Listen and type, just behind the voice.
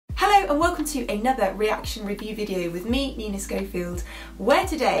and welcome to another reaction review video with me, Nina Schofield, where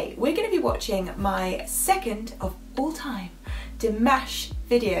today we're going to be watching my second of all time Dimash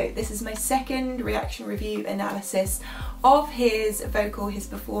video. This is my second reaction review analysis of his vocal, his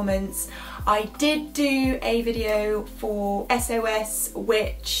performance. I did do a video for SOS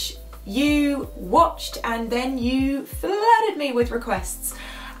which you watched and then you flooded me with requests,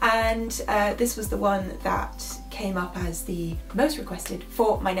 and this was the one that came up as the most requested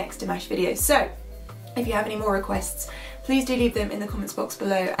for my next Dimash video. So if you have any more requests, please do leave them in the comments box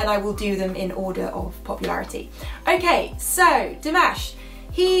below and I will do them in order of popularity. Okay, so Dimash,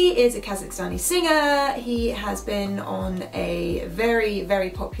 he is a Kazakhstani singer. He has been on a very, very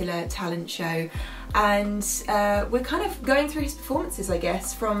popular talent show, and we're kind of going through his performances, I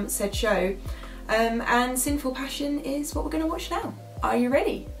guess, from said show, and Sinful Passion is what we're going to watch now. Are you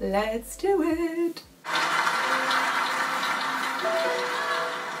ready? Let's do it!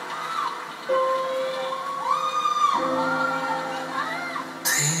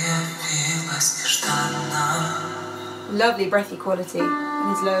 Lovely breathy quality in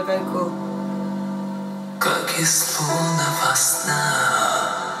his lower vocal.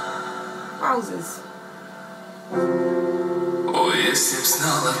 Wowzers.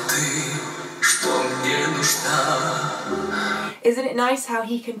 Isn't it nice how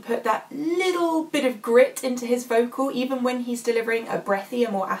he can put that little bit of grit into his vocal even when he's delivering a breathy,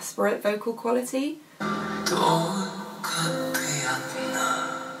 a more aspirate vocal quality?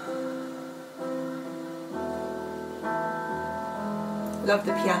 Love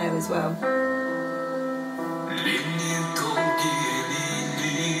the piano as well.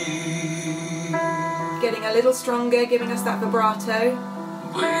 Getting a little stronger, giving us that vibrato.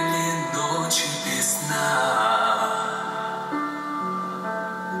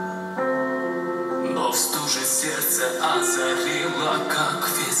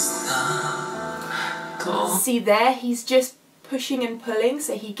 See there, he's just pushing and pulling,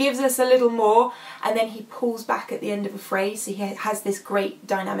 so he gives us a little more and then he pulls back at the end of a phrase, so he has this great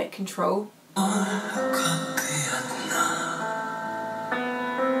dynamic control.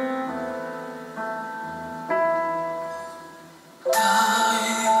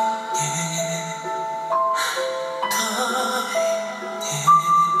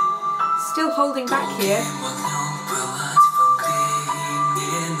 Still holding back here.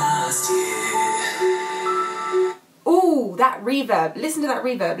 Ooh, that reverb. Listen to that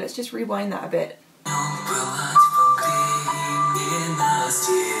reverb. Let's just rewind that a bit.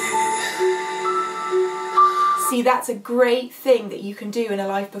 See, that's a great thing that you can do in a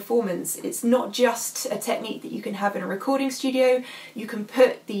live performance. It's not just a technique that you can have in a recording studio. You can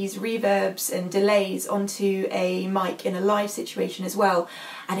put these reverbs and delays onto a mic in a live situation as well,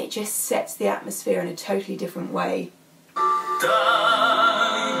 and it just sets the atmosphere in a totally different way.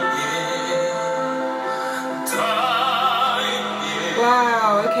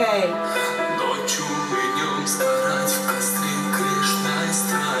 Wow, okay.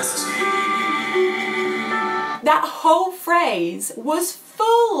 That whole phrase was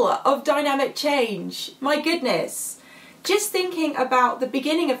full of dynamic change. My goodness. Just thinking about the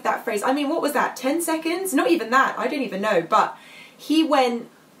beginning of that phrase, I mean, what was that, 10 seconds? Not even that, I don't even know, but he went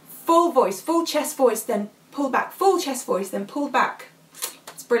full voice, full chest voice, then pulled back, full chest voice, then pulled back.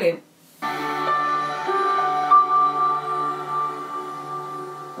 It's brilliant.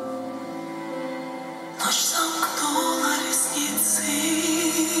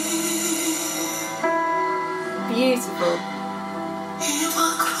 Beautiful.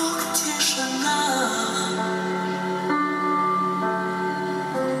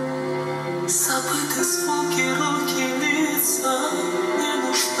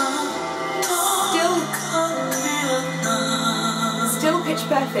 Still pitch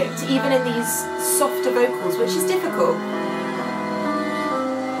perfect, even in these softer vocals, which is difficult.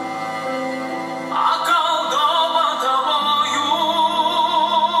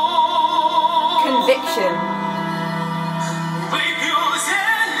 Conviction.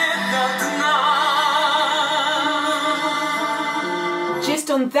 Just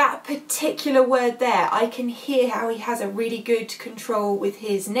on that particular word there, I can hear how he has a really good control with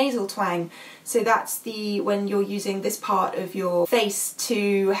his nasal twang. So that's when you're using this part of your face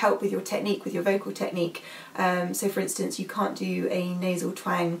to help with your technique, with your vocal technique. So for instance, you can't do a nasal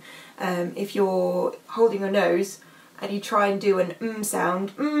twang if you're holding your nose and you try and do an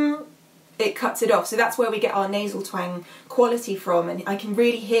sound, it cuts it off. So that's where we get our nasal twang quality from, and I can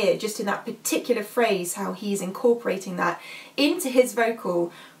really hear just in that particular phrase how he's incorporating that into his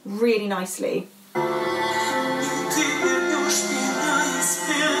vocal really nicely.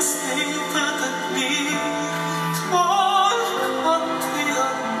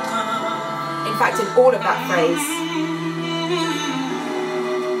 fact, in all of that phrase.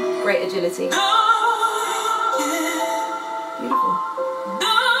 Great agility. Beautiful.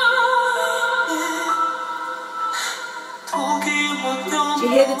 Do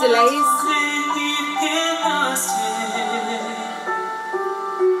you hear the delays?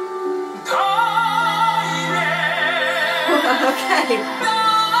 Okay.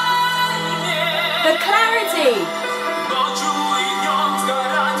 The clarity.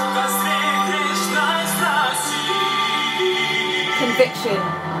 Conviction.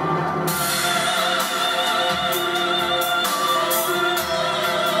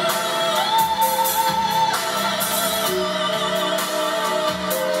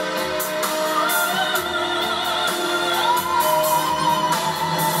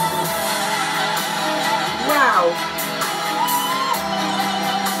 Wow.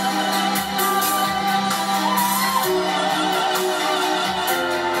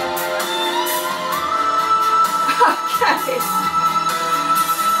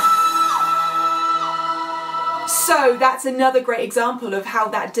 So that's another great example of how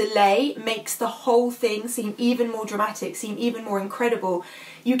that delay makes the whole thing seem even more dramatic, seem even more incredible.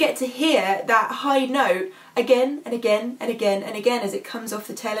 You get to hear that high note again and again and again and again as it comes off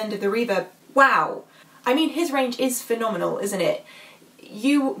the tail end of the reverb. Wow. I mean, his range is phenomenal, isn't it?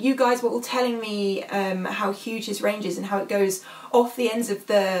 You guys were all telling me how huge his range is and how it goes off the ends of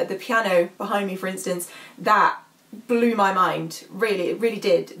the piano behind me, for instance. That blew my mind, really, it really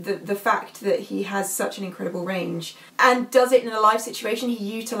did. The fact that he has such an incredible range and does it in a live situation,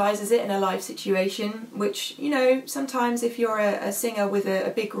 he utilises it in a live situation, which, you know, sometimes if you're a singer with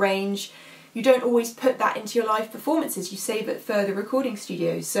a big range, you don't always put that into your live performances, you save it for the recording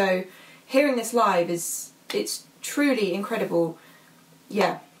studios. So hearing this live it's truly incredible.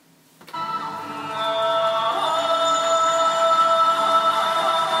 Yeah.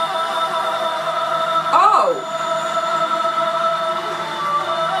 Oh!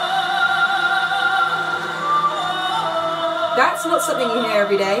 That's not something you hear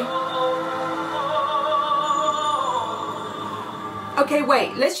every day. Okay,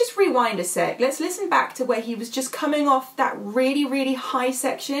 wait, let's just rewind a sec. Let's listen back to where he was just coming off that really, really high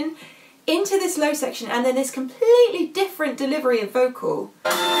section into this low section and then this completely different delivery of vocal.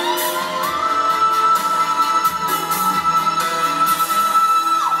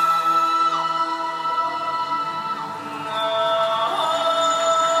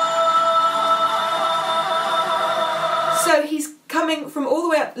 So he's coming from all the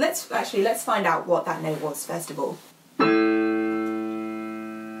way up. Let's find out what that note was first of all.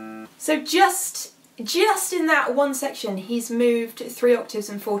 So just in that one section, he's moved 3 octaves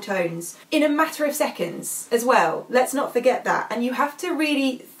and 4 tones in a matter of seconds as well. Let's not forget that. And you have to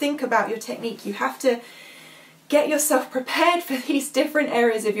really think about your technique. You have to get yourself prepared for these different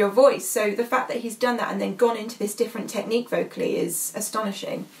areas of your voice. So the fact that he's done that and then gone into this different technique vocally is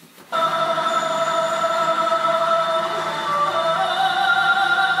astonishing.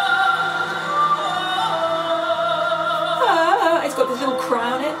 It's got this little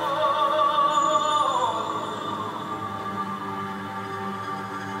cry on it.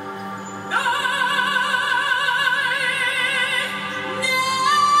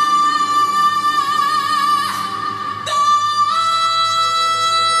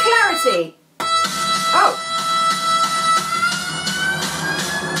 Clarity. Oh.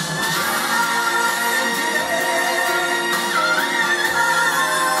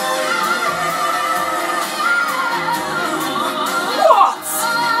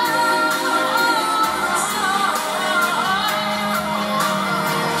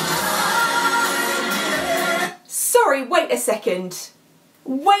 Sorry, wait a second.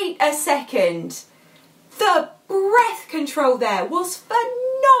 Wait a second. The breath control there was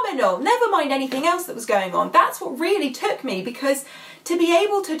phenomenal. Never mind anything else that was going on. That's what really took me, because to be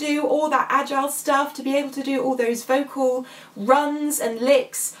able to do all that agile stuff, to be able to do all those vocal runs and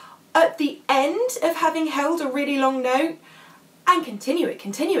licks at the end of having held a really long note and continue it,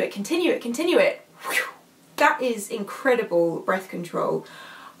 continue it, continue it, continue it. Whew. That is incredible breath control.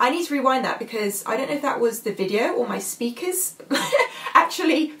 I need to rewind that because I don't know if that was the video or my speakers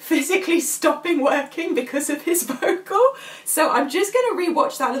actually physically stopping working because of his vocal. So I'm just going to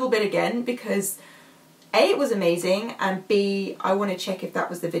rewatch that little bit again because A, it was amazing, and B, I want to check if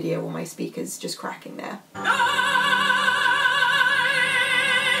that was the video or my speakers just cracking there.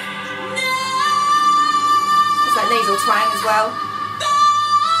 It's that nasal twang as well.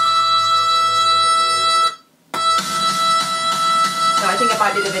 No, I think it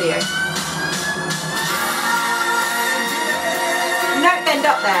might be the video. Note bend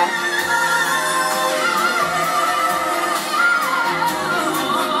up there.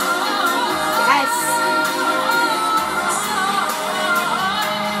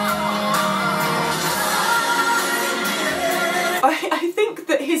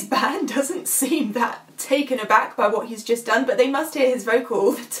 taken aback by what he's just done, but they must hear his vocal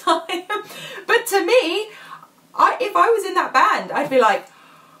all the time. But to me, if I was in that band, I'd be like,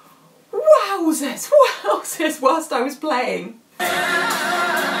 wowzers, wowzers, whilst I was playing.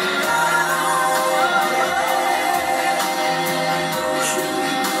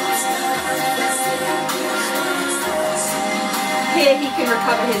 Here he can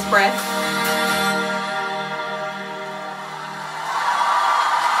recover his breath.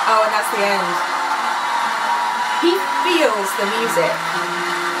 Oh, and that's the end. He feels the music.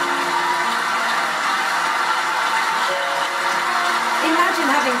 Imagine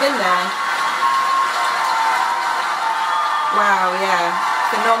having been there. Wow, yeah.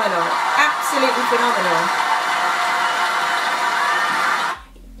 Phenomenal. Absolutely phenomenal.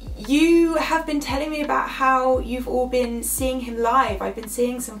 You have been telling me about how you've all been seeing him live. I've been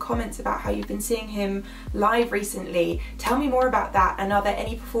seeing some comments about how you've been seeing him live recently. Tell me more about that, and are there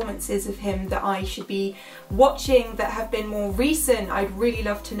any performances of him that I should be watching that have been more recent? I'd really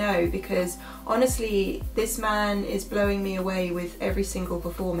love to know, because honestly, this man is blowing me away with every single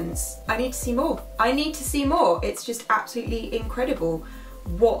performance. I need to see more. I need to see more. It's just absolutely incredible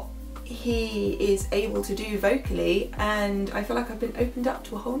what he is able to do vocally, and I feel like I've been opened up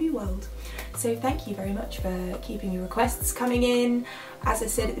to a whole new world. So thank you very much for keeping your requests coming in. As I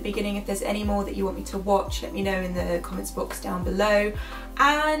said at the beginning, if there's any more that you want me to watch, let me know in the comments box down below.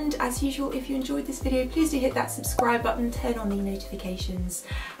 And as usual, if you enjoyed this video, please do hit that subscribe button, turn on the notifications,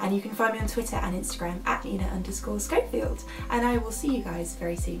 and you can find me on Twitter and Instagram at Nina_Schofield. And I will see you guys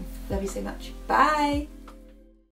very soon. Love you so much. Bye.